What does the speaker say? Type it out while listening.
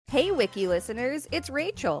Hey, Wiki listeners, it's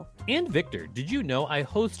Rachel. And Victor, did you know I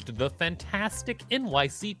host the fantastic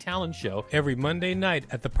NYC Talent Show every Monday night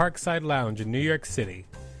at the Parkside Lounge in New York City?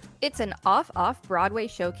 It's an off-Broadway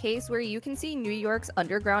showcase where you can see New York's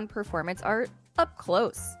underground performance art up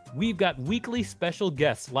close. We've got weekly special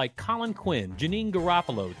guests like Colin Quinn, Janine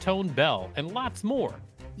Garofalo, Tone Bell, and lots more.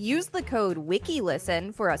 Use the code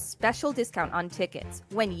WIKILISTEN for a special discount on tickets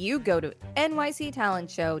when you go to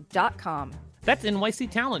nyctalentshow.com. That's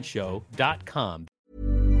nyctalentshow.com.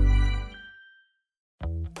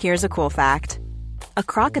 Here's a cool fact. A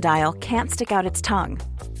crocodile can't stick out its tongue.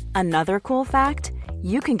 Another cool fact,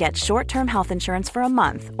 you can get short-term health insurance for a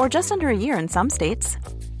month or just under a year in some states.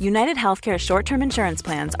 United Healthcare short-term insurance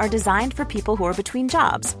plans are designed for people who are between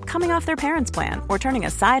jobs, coming off their parents' plan, or turning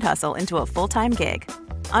a side hustle into a full-time gig.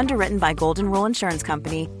 Underwritten by Golden Rule Insurance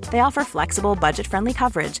Company, they offer flexible, budget-friendly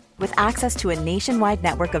coverage with access to a nationwide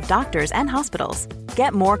network of doctors and hospitals.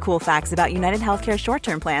 Get more cool facts about United Healthcare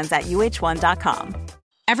short-term plans at uh1.com.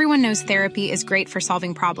 Everyone knows therapy is great for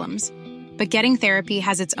solving problems, but getting therapy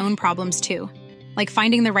has its own problems too, like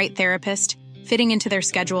finding the right therapist, fitting into their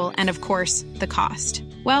schedule, and of course, the cost.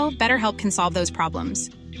 Well, BetterHelp can solve those problems.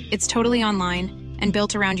 It's totally online and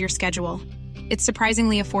built around your schedule. It's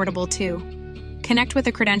surprisingly affordable too. Connect with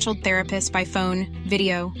a credentialed therapist by phone,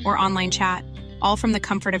 video, or online chat, all from the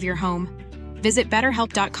comfort of your home. Visit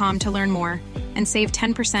BetterHelp.com to learn more and save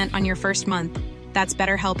 10% on your first month. That's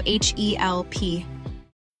BetterHelp, H-E-L-P.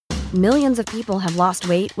 Millions of people have lost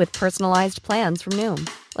weight with personalized plans from Noom.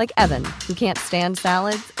 Like Evan, who can't stand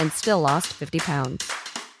salads and still lost 50 pounds.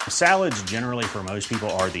 Salads generally for most people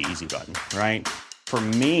are the easy button, right? For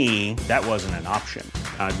me, that wasn't an option.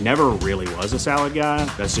 I never really was a salad guy.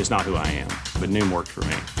 That's just not who I am. But Noom worked for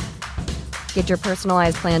me. Get your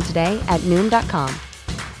personalized plan today at Noom.com.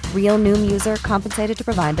 Real Noom user compensated to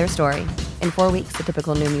provide their story. In 4 weeks, the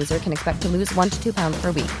typical Noom user can expect to lose 1 to 2 pounds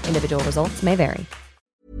per week. Individual results may vary.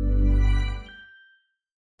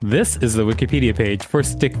 This is the Wikipedia page for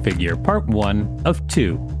Stick Figure, part 1 of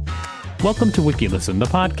 2. Welcome to WikiListen, the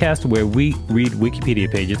podcast where we read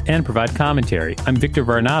Wikipedia pages and provide commentary. I'm Victor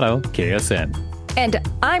Varnado, KSN. And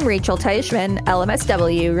I'm Rachel Teichman,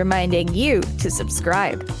 LMSW, reminding you to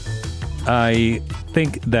subscribe. I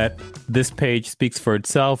think that this page speaks for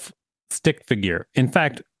itself. Stick figure. In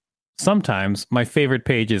fact, sometimes my favorite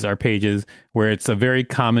pages are pages where it's a very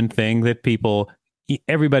common thing that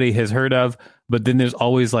everybody has heard of, but then there's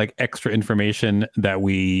always like extra information that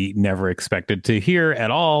we never expected to hear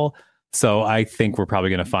at all. So I think we're probably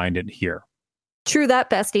going to find it here. True that,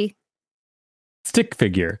 bestie. Stick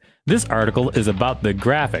figure. This article is about the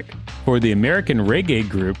graphic for the American reggae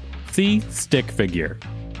group See Stick Figure.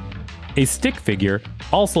 A stick figure,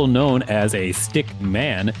 also known as a stick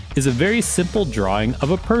man, is a very simple drawing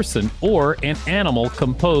of a person or an animal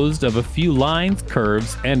composed of a few lines,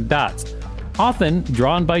 curves, and dots. Often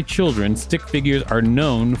drawn by children, stick figures are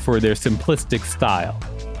known for their simplistic style.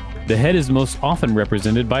 The head is most often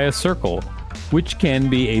represented by a circle, which can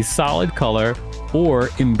be a solid color or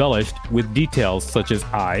embellished with details such as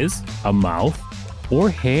eyes, a mouth, or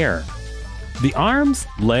hair. The arms,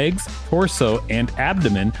 legs, torso, and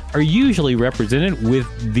abdomen are usually represented with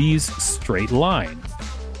these straight lines.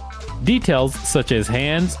 Details such as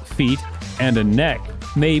hands, feet, and a neck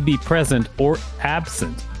may be present or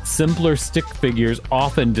absent. Simpler stick figures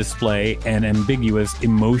often display an ambiguous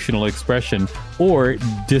emotional expression or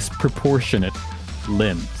disproportionate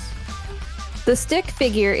limbs. The stick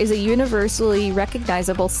figure is a universally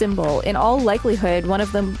recognizable symbol, in all likelihood one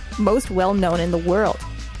of the most well-known in the world.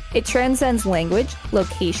 It transcends language,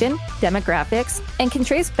 location, demographics, and can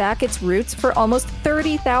trace back its roots for almost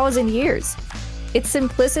 30,000 years. Its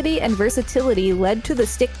simplicity and versatility led to the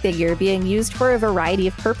stick figure being used for a variety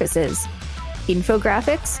of purposes.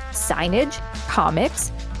 Infographics, signage,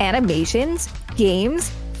 comics, animations,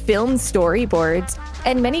 games, film storyboards,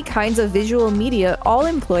 and many kinds of visual media all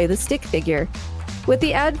employ the stick figure. With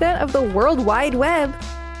the advent of the World Wide Web,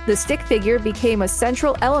 the stick figure became a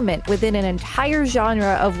central element within an entire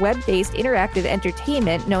genre of web-based interactive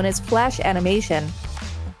entertainment known as flash animation.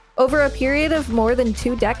 Over a period of more than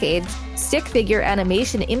 2 decades, stick figure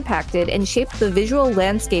animation impacted and shaped the visual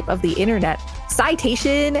landscape of the internet.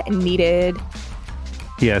 Citation needed.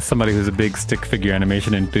 Yeah, somebody who's a big stick figure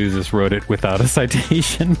animation enthusiast wrote it without a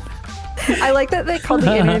citation. I like that they called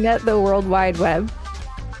the internet the World Wide Web.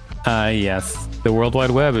 Yes. The World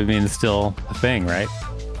Wide Web, I mean, is still a thing, right?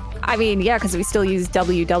 I mean, yeah, because we still use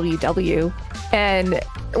www. And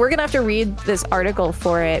we're going to have to read this article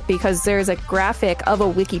for it because there's a graphic of a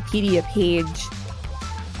Wikipedia page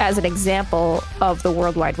as an example of the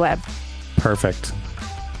World Wide Web. Perfect.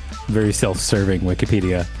 Very self-serving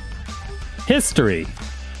Wikipedia. History.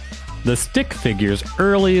 The stick figure's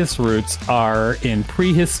earliest roots are in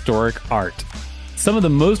prehistoric art. Some of the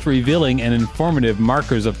most revealing and informative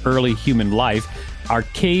markers of early human life are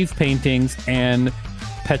cave paintings and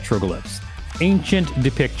petroglyphs, ancient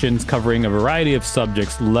depictions covering a variety of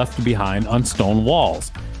subjects left behind on stone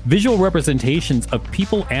walls. Visual representations of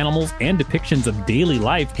people, animals, and depictions of daily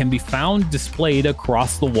life can be found displayed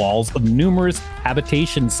across the walls of numerous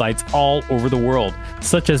habitation sites all over the world,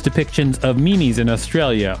 such as depictions of Mimis in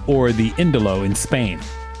Australia or the Indolo in Spain.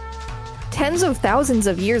 Tens of thousands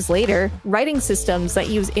of years later, writing systems that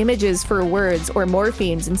use images for words or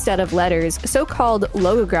morphemes instead of letters, so-called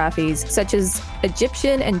logographies, such as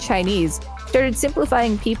Egyptian and Chinese, started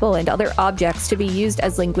simplifying people and other objects to be used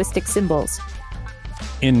as linguistic symbols.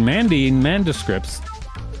 In Mandean manuscripts,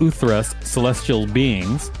 Uthra's celestial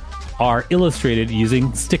beings are illustrated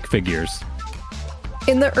using stick figures.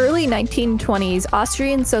 In the early 1920s,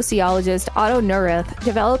 Austrian sociologist Otto Neurath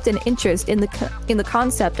developed an interest in the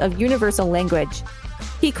concept of universal language.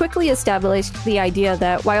 He quickly established the idea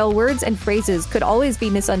that while words and phrases could always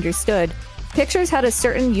be misunderstood, pictures had a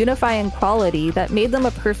certain unifying quality that made them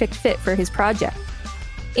a perfect fit for his project.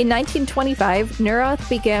 In 1925, Neurath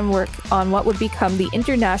began work on what would become the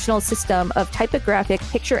International System of Typographic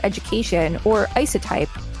Picture Education, or ISOTYPE,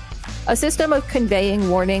 a system of conveying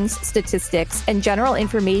warnings, statistics, and general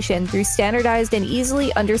information through standardized and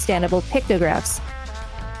easily understandable pictographs.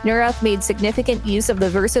 Neurath made significant use of the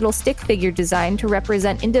versatile stick figure design to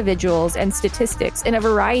represent individuals and statistics in a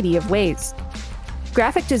variety of ways.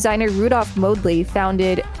 Graphic designer Rudolf Modely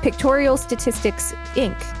founded Pictorial Statistics,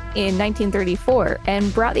 Inc. in 1934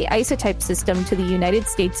 and brought the ISOTYPE system to the United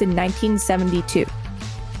States in 1972.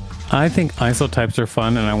 I think isotypes are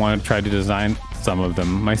fun, and I want to try to design some of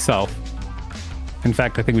them myself. In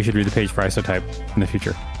fact, I think we should read the page for isotype in the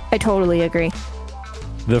future. I totally agree.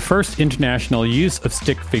 The first international use of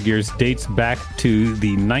stick figures dates back to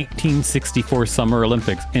the 1964 Summer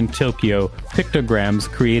Olympics in Tokyo. Pictograms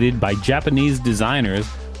created by Japanese designers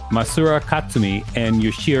Masura Katsumi and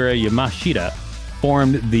Yoshiro Yamashita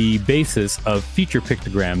formed the basis of future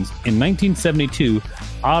pictograms. In 1972,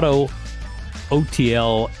 Otto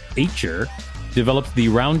Otl Acher developed the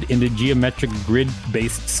round-ended geometric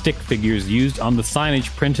grid-based stick figures used on the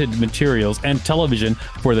signage, printed materials, and television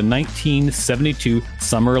for the 1972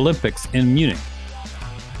 Summer Olympics in Munich.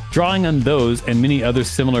 Drawing on those and many other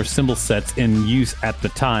similar symbol sets in use at the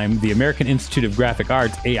time, the American Institute of Graphic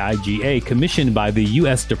Arts, AIGA, commissioned by the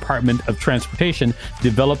U.S. Department of Transportation,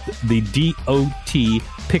 developed the DOT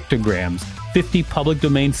pictograms, 50 public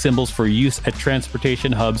domain symbols for use at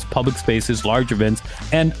transportation hubs, public spaces, large events,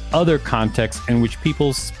 and other contexts in which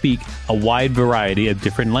people speak a wide variety of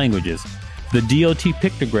different languages. The DOT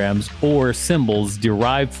pictograms, or symbols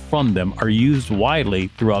derived from them, are used widely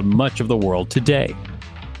throughout much of the world today.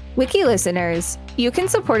 Wiki listeners, you can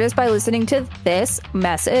support us by listening to this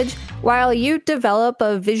message while you develop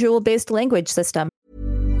a visual-based language system.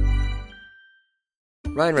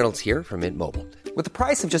 Ryan Reynolds here from Mint Mobile. With the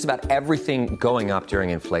price of just about everything going up during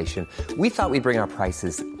inflation, we thought we'd bring our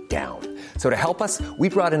prices down. So to help us, we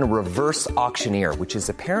brought in a reverse auctioneer, which is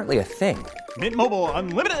apparently a thing. Mint Mobile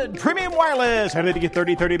Unlimited Premium Wireless. How to get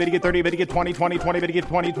 30, 30, bit to get 30, bit to get 20, 20, 20, bit to get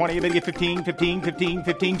 20, 20, bit to get 15, 15, 15,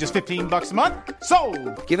 15, just $15 a month?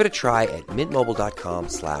 Sold! Give it a try at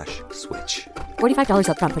mintmobile.com/switch. $45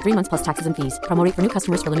 up front for 3 months plus taxes and fees. Promo rate for new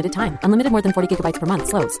customers for limited time. Unlimited more than 40 gigabytes per month.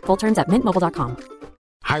 Slows full terms at mintmobile.com.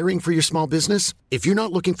 Hiring for your small business? If you're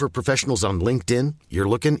not looking for professionals on LinkedIn, you're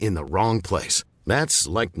looking in the wrong place. That's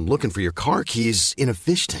like looking for your car keys in a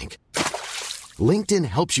fish tank. LinkedIn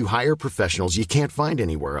helps you hire professionals you can't find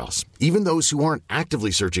anywhere else, even those who aren't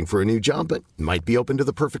actively searching for a new job but might be open to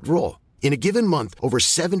the perfect role. In a given month, over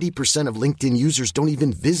 70% of LinkedIn users don't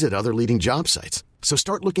even visit other leading job sites. So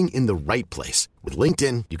start looking in the right place. With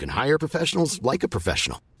LinkedIn, you can hire professionals like a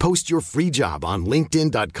professional. Post your free job on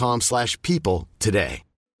linkedin.com/people today.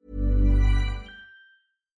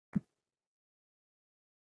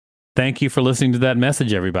 Thank you for listening to that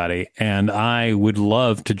message, everybody. And I would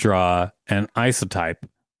love to draw an isotype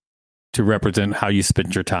to represent how you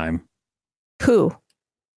spent your time. Who?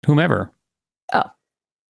 Whomever. Oh.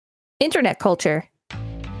 Internet culture.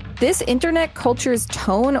 This internet culture's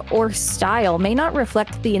tone or style may not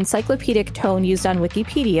reflect the encyclopedic tone used on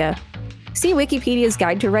Wikipedia. See Wikipedia's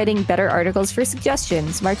Guide to Writing Better Articles for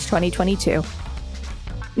suggestions, March 2022.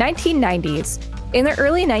 1990s. In the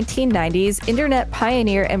early 1990s, internet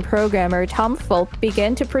pioneer and programmer Tom Fulp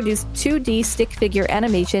began to produce 2D stick figure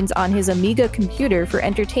animations on his Amiga computer for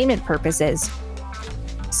entertainment purposes.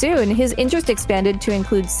 Soon, his interest expanded to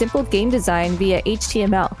include simple game design via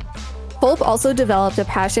HTML. Fulp also developed a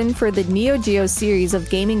passion for the Neo Geo series of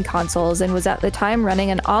gaming consoles and was at the time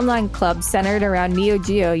running an online club centered around Neo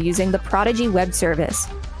Geo using the Prodigy web service.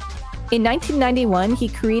 In 1991, he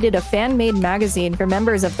created a fan-made magazine for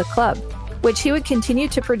members of the club, which he would continue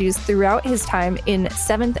to produce throughout his time in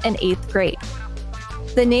 7th and 8th grade.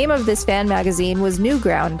 The name of this fan magazine was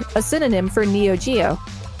Newground, a synonym for Neo Geo.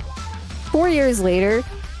 4 years later,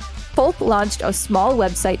 Fulp launched a small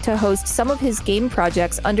website to host some of his game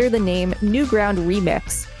projects under the name Newground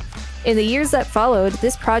Remix. In the years that followed,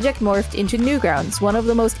 this project morphed into Newgrounds, one of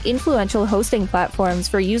the most influential hosting platforms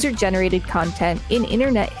for user-generated content in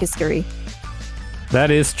internet history. That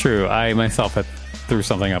is true. I myself threw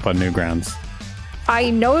something up on Newgrounds. I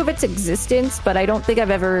know of its existence, but I don't think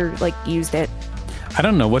I've ever used it. I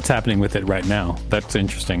don't know what's happening with it right now. That's an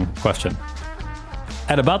interesting question.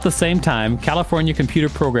 At about the same time, California computer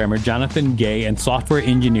programmer Jonathan Gay and software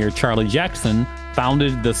engineer Charlie Jackson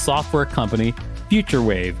founded the software company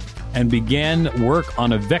FutureWave and began work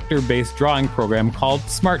on a vector-based drawing program called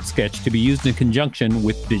SmartSketch to be used in conjunction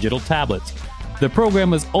with digital tablets. The program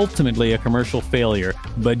was ultimately a commercial failure,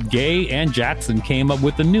 but Gay and Jackson came up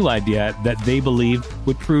with a new idea that they believed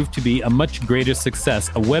would prove to be a much greater success,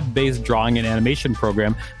 a web-based drawing and animation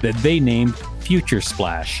program that they named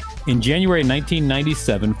FutureSplash. In January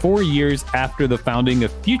 1997, 4 years after the founding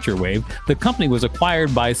of FutureWave, the company was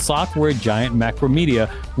acquired by software giant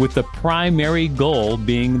Macromedia, with the primary goal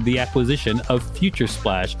being the acquisition of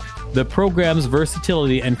FutureSplash. The program's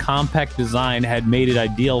versatility and compact design had made it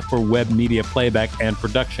ideal for web media playback and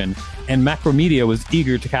production, and Macromedia was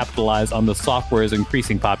eager to capitalize on the software's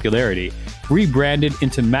increasing popularity. Rebranded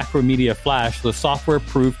into Macromedia Flash, the software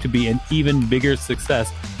proved to be an even bigger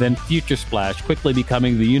success than FutureSplash, quickly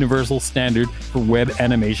becoming the universal standard for web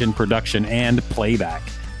animation production and playback.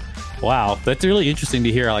 Wow, that's really interesting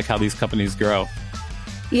to hear how these companies grow.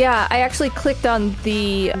 Yeah, I actually clicked on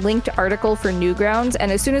the linked article for Newgrounds,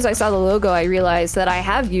 and as soon as I saw the logo, I realized that I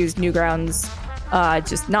have used Newgrounds,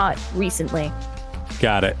 just not recently.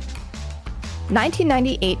 Got it.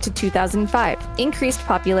 1998 to 2005, increased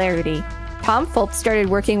popularity. Tom Fulp started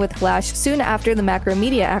working with Flash soon after the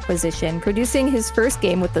Macromedia acquisition, producing his first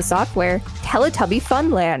game with the software, Teletubby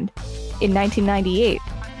Funland, in 1998.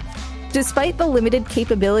 Despite the limited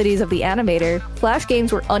capabilities of the animator, Flash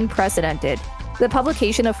games were unprecedented. The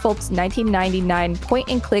publication of Fulp's 1999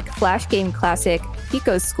 point-and-click Flash game classic,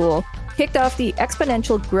 Pico's School, kicked off the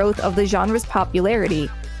exponential growth of the genre's popularity.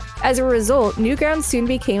 As a result, Newgrounds soon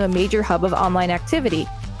became a major hub of online activity.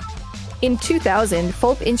 In 2000,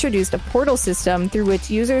 Fulp introduced a portal system through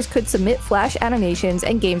which users could submit Flash animations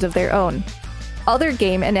and games of their own. Other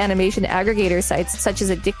game and animation aggregator sites such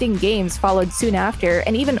as Addicting Games followed soon after,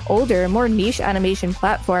 and even older, more niche animation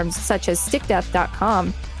platforms such as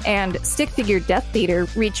StickDeath.com and Stickfigure Death Theater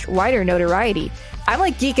reached wider notoriety. I'm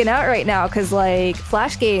geeking out right now because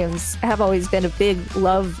Flash games have always been a big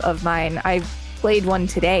love of mine. I've played one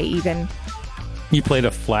today even. You played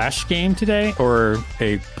a Flash game today, or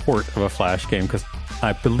a port of a Flash game? Because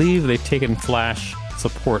I believe they've taken Flash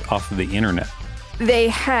support off of the internet. They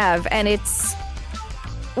have, and it's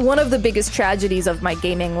one of the biggest tragedies of my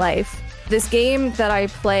gaming life. This game that I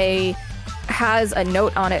play has a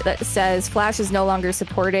note on it that says Flash is no longer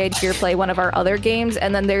supported, here play one of our other games,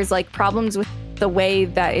 and then there's problems with the way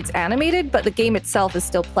that it's animated, but the game itself is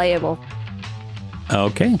still playable.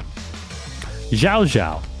 Okay. Zhao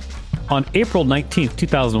Zhao. On April 19,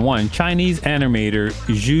 2001, Chinese animator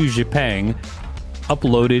Zhu Zhipeng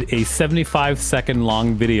uploaded a 75-second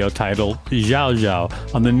long video titled Zhao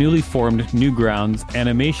Zhao on the newly formed Newgrounds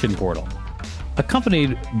animation portal.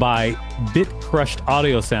 Accompanied by bit-crushed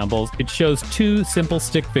audio samples, it shows two simple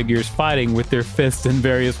stick figures fighting with their fists and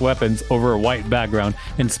various weapons over a white background.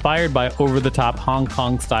 Inspired by over-the-top Hong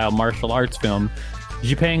Kong-style martial arts film,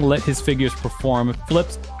 Zhipeng let his figures perform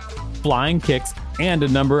flips, flying kicks, and a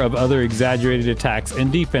number of other exaggerated attacks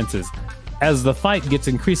and defenses. As the fight gets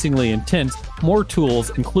increasingly intense, more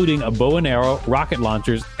tools, including a bow and arrow, rocket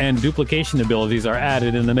launchers, and duplication abilities are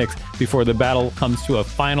added in the mix before the battle comes to a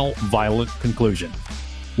final violent conclusion.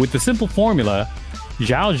 With the simple formula,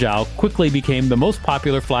 Zhao Zhao quickly became the most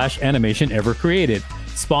popular Flash animation ever created.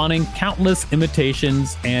 Spawning countless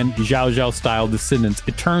imitations and Zhao Zhao-style descendants,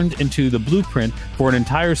 it turned into the blueprint for an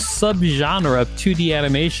entire subgenre of 2D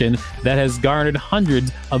animation that has garnered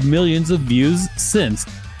hundreds of millions of views since.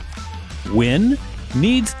 When?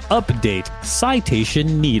 Needs update.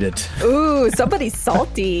 Citation needed. Ooh, somebody's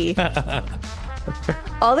salty.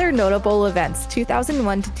 Other notable events,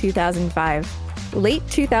 2001 to 2005. Late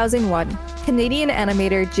 2001, Canadian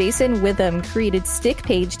animator Jason Witham created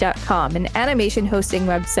StickPage.com, an animation hosting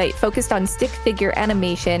website focused on stick figure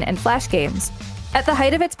animation and Flash games. At the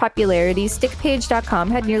height of its popularity,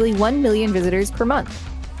 StickPage.com had nearly 1 million visitors per month.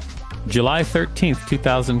 July 13th,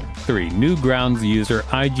 2003, Newgrounds user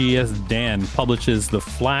IGS Dan publishes The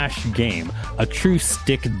Flash Game, a true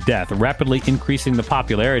stick death, rapidly increasing the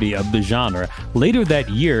popularity of the genre. Later that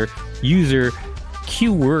year, user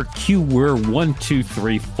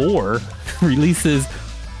QWER1234 releases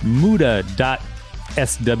Muda.swf,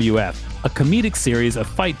 a comedic series of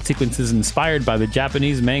fight sequences inspired by the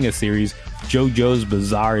Japanese manga series JoJo's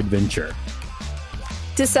Bizarre Adventure.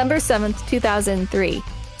 December 7th, 2003.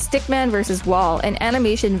 Stickman vs. Wall, an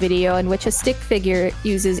animation video in which a stick figure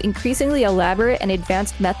uses increasingly elaborate and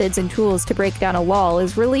advanced methods and tools to break down a wall,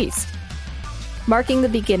 is released, marking the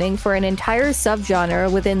beginning for an entire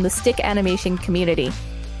subgenre within the stick animation community.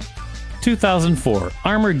 2004,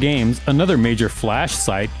 Armor Games, another major Flash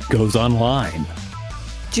site, goes online.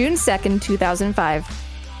 June 2nd,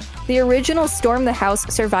 2005. The original Storm the House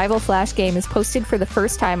survival Flash game is posted for the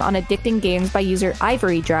first time on Addicting Games by user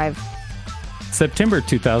Ivory Drive. September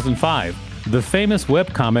 2005, the famous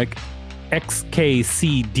webcomic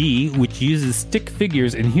XKCD, which uses stick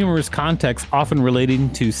figures in humorous contexts often relating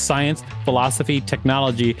to science, philosophy,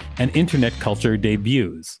 technology, and internet culture,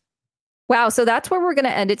 debuts. Wow, so that's where we're going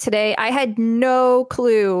to end it today. I had no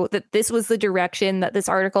clue that this was the direction that this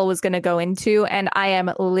article was going to go into, and I am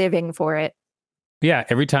living for it. Yeah,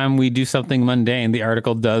 every time we do something mundane, the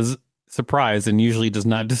article does surprise and usually does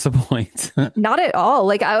not disappoint. Not at all.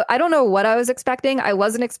 Like, I don't know what I was expecting. I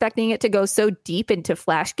wasn't expecting it to go so deep into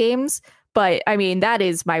Flash games, but I mean, that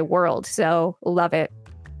is my world. So love it.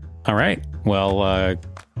 All right. Well,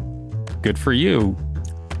 good for you.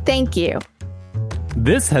 Thank you.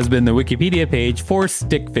 This has been the Wikipedia page for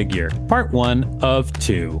Stick Figure, part 1 of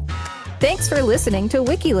 2. Thanks for listening to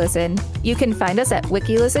WikiListen. You can find us at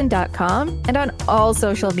wikilisten.com and on all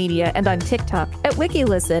social media and on TikTok at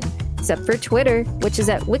WikiListen, except for Twitter, which is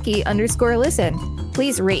at wiki_listen.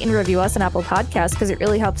 Please rate and review us on Apple Podcasts because it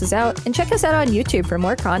really helps us out, and check us out on YouTube for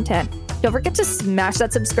more content. Don't forget to smash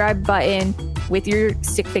that subscribe button with your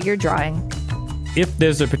stick figure drawing. If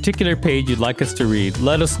there's a particular page you'd like us to read,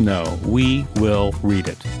 let us know. We will read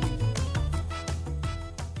it.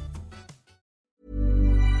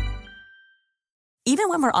 Even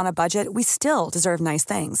when we're on a budget, we still deserve nice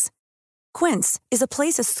things. Quince is a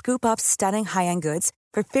place to scoop up stunning high-end goods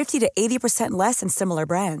for 50 to 80% less than similar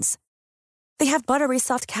brands. They have buttery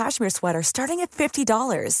soft cashmere sweaters starting at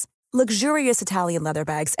 $50, luxurious Italian leather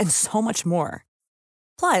bags, and so much more.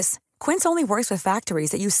 Plus, Quince only works with factories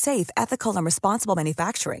that use safe, ethical, and responsible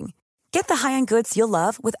manufacturing. Get the high-end goods you'll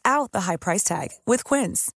love without the high price tag with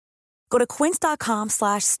Quince. Go to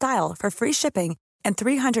quince.com/style for free shipping and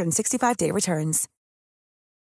 365-day returns.